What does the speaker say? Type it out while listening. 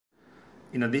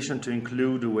In addition to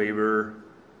include the waiver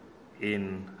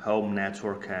in home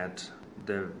network at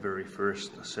the very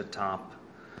first setup,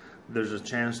 there's a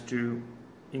chance to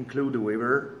include the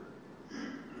waiver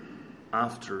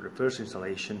after the first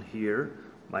installation here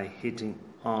by hitting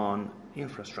on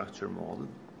infrastructure mode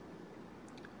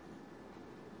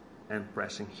and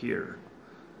pressing here.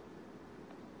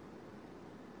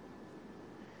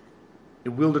 It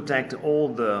will detect all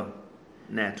the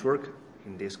network.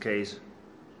 In this case,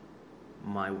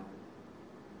 my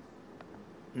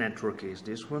network is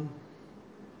this one.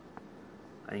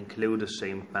 I include the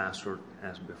same password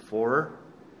as before.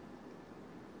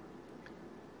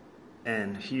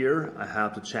 And here I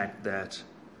have to check that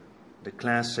the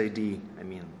class ID, I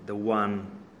mean the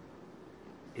one,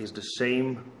 is the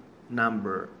same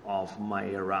number of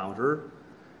my router,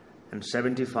 and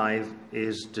 75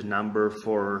 is the number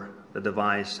for the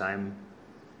device I'm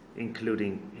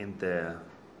including in the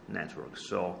network.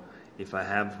 So if I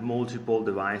have multiple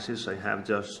devices, I have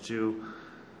just to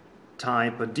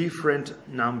type a different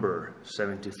number,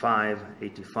 75,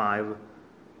 85,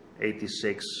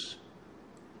 86,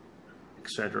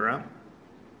 etc.,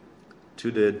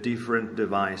 to the different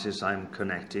devices I'm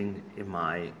connecting in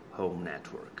my home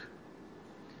network.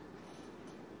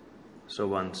 So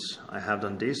once I have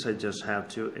done this, I just have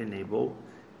to enable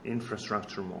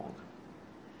infrastructure mode.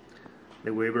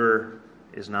 The waiver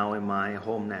is now in my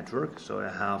home network, so I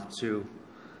have to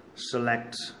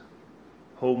select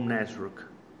home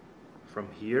network from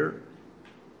here,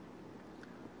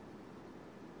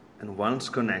 and once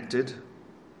connected,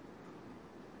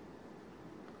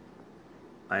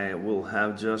 I will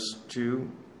have just to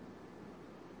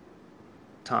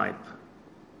type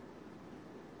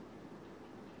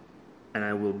and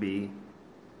I will be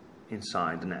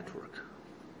inside the network.